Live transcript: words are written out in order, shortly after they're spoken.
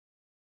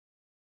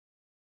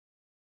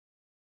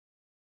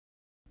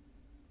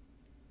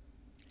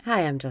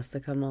Hi, I'm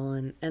Jessica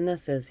Mullen, and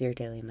this is your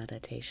daily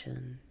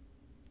meditation.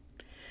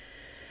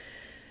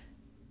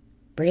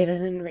 Breathe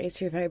in and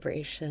raise your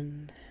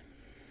vibration.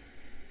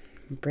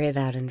 Breathe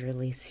out and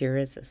release your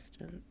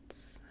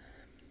resistance.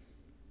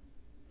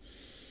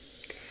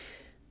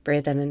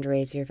 Breathe in and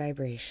raise your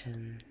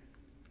vibration.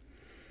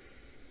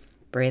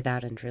 Breathe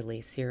out and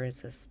release your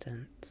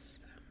resistance.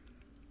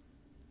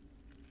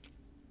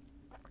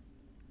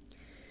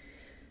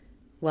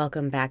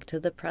 Welcome back to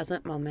the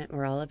present moment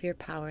where all of your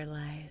power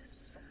lies.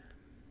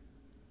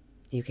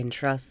 You can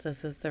trust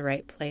this is the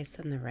right place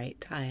and the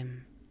right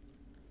time.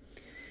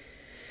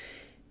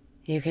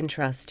 You can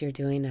trust you're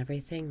doing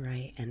everything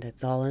right and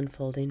it's all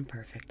unfolding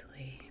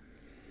perfectly.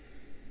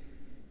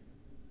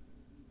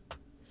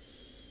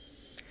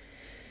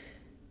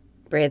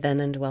 Breathe in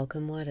and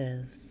welcome what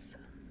is.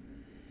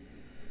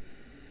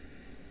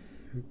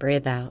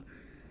 Breathe out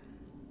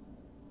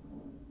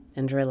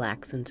and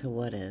relax into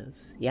what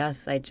is.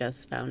 Yes, I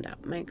just found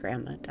out my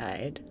grandma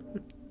died.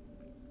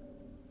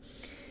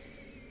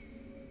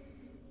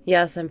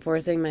 Yes, I'm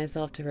forcing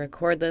myself to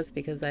record this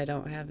because I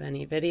don't have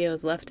any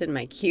videos left in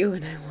my queue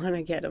and I want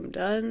to get them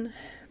done.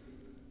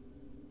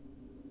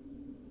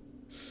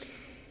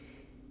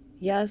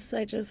 Yes,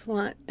 I just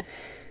want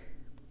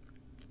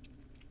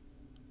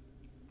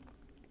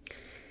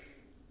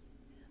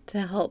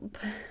to help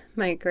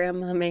my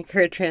grandma make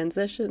her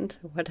transition to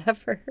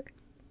whatever.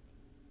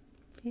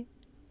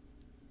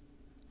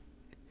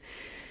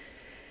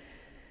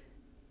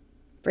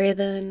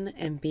 Breathe in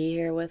and be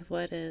here with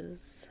what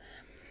is.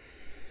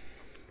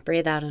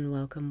 Breathe out and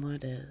welcome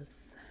what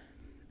is.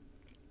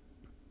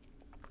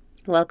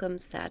 Welcome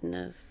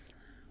sadness.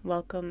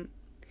 Welcome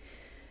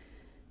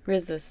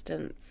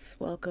resistance.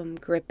 Welcome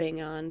gripping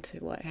on to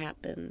what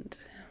happened.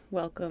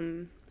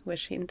 Welcome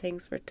wishing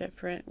things were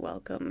different.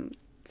 Welcome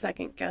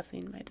second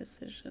guessing my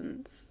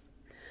decisions.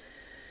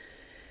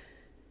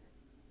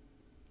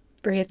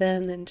 Breathe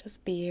in and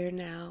just be here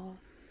now.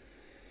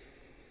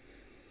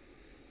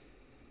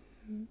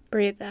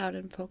 Breathe out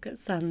and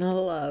focus on the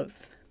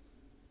love.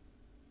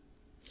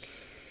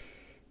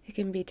 It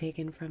can be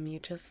taken from you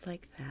just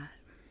like that.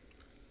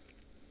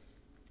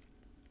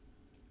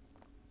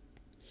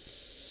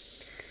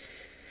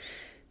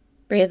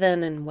 Breathe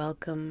in and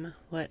welcome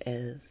what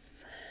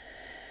is.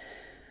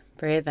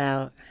 Breathe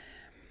out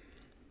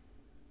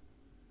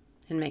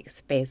and make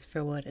space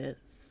for what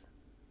is.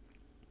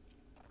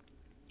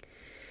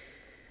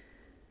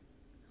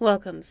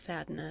 Welcome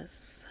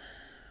sadness.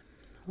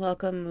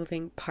 Welcome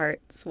moving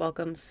parts.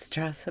 Welcome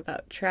stress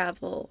about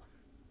travel.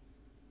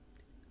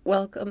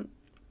 Welcome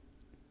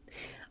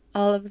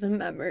all of the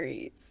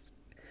memories.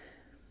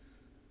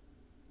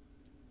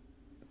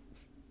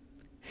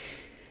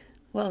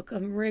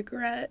 Welcome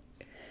regret.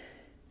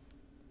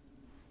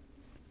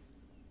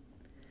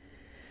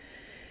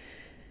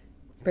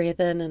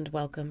 Breathe in and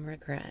welcome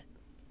regret.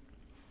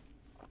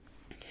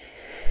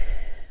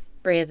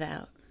 Breathe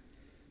out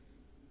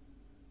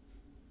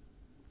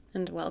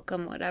and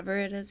welcome whatever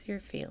it is you're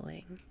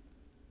feeling.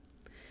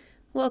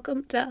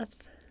 Welcome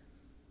death.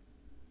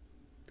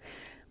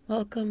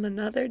 Welcome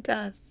another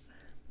death.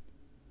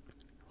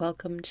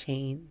 Welcome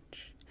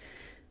change.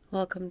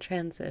 Welcome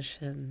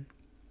transition.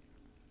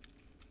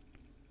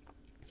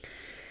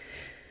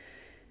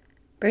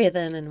 Breathe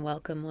in and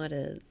welcome what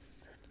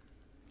is.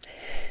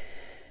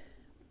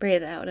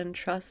 Breathe out and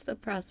trust the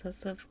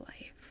process of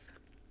life.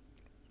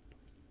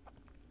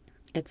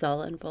 It's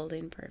all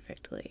unfolding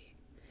perfectly.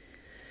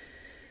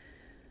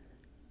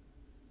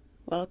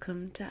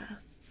 Welcome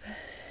death.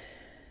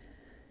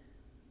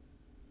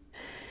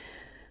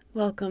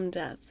 Welcome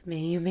death. May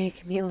you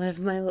make me live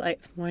my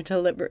life more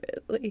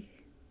deliberately,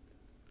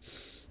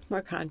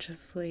 more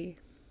consciously,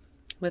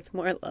 with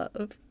more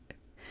love.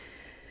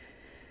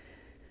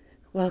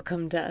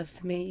 Welcome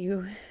death. May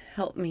you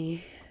help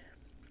me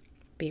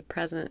be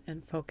present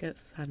and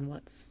focus on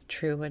what's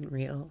true and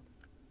real,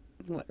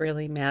 what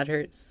really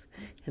matters,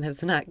 and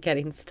it's not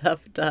getting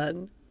stuff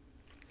done.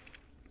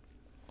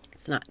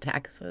 It's not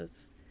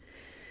taxes.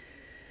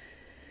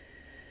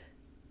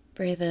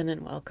 Breathe in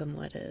and welcome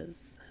what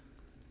is.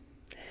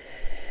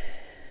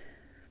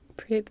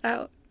 Breathe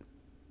out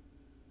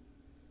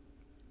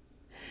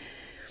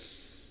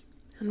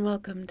and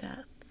welcome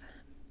death.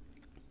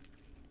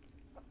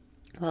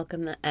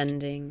 Welcome the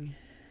ending.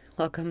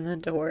 Welcome the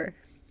door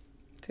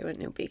to a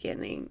new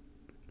beginning.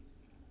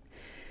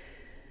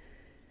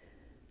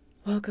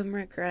 Welcome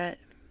regret.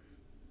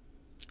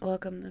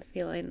 Welcome the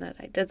feeling that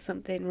I did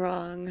something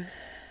wrong.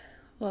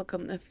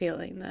 Welcome the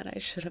feeling that I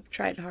should have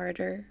tried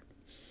harder.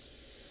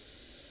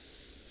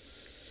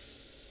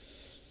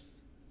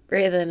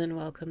 Breathe in and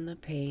welcome the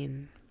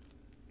pain.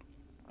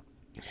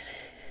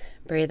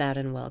 Breathe out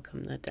and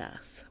welcome the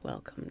death.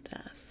 Welcome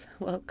death.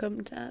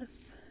 Welcome death.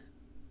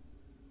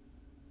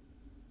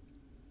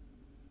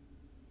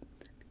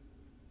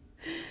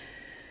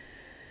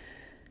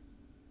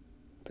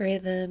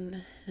 Breathe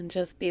in and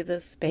just be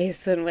the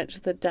space in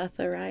which the death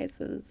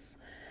arises.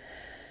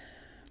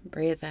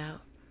 Breathe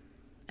out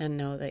and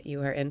know that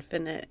you are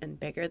infinite and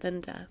bigger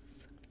than death.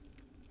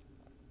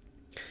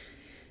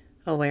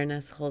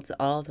 Awareness holds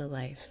all the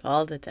life,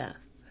 all the death,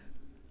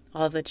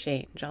 all the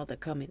change, all the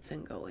comings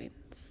and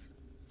goings.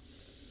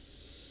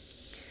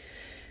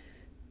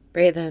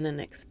 Breathe in and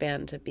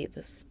expand to be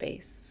the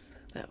space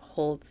that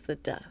holds the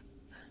death.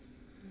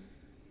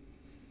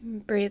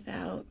 Breathe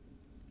out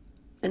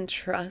and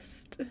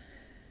trust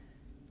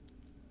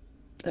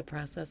the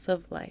process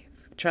of life.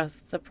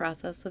 Trust the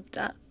process of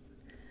death.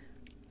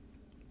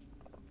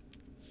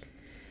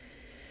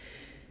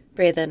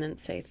 Breathe in and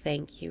say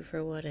thank you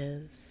for what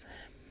is.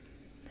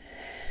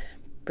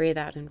 Breathe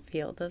out and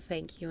feel the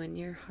thank you in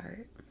your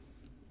heart.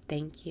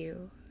 Thank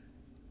you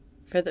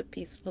for the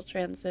peaceful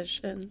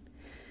transition.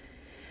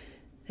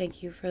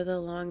 Thank you for the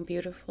long,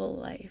 beautiful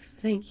life.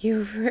 Thank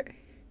you for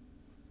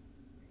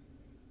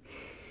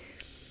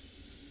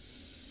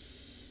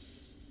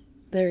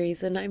the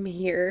reason I'm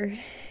here.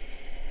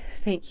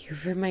 Thank you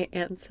for my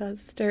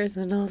ancestors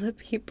and all the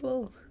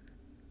people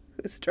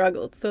who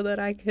struggled so that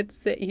I could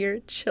sit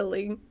here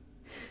chilling,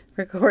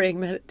 recording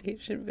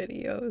meditation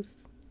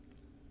videos.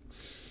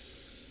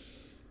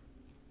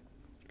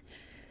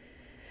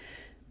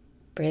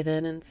 Breathe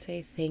in and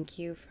say thank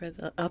you for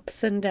the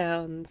ups and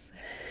downs.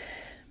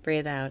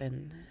 Breathe out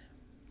and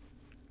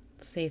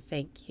say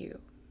thank you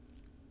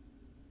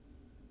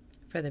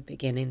for the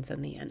beginnings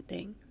and the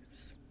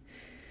endings.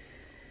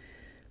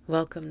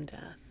 Welcome,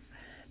 death.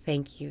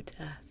 Thank you,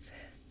 death.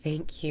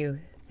 Thank you.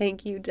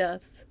 Thank you,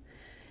 death,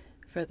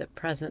 for the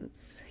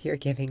presence you're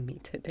giving me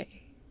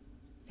today.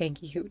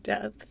 Thank you,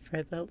 death,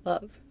 for the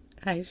love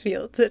I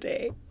feel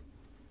today.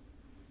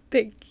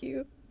 Thank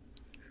you.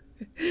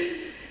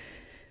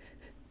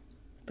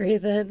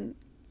 Breathe in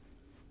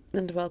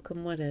and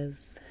welcome what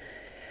is.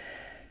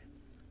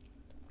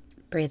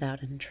 Breathe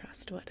out and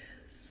trust what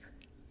is.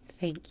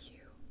 Thank you.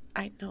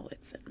 I know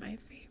it's in my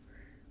veins.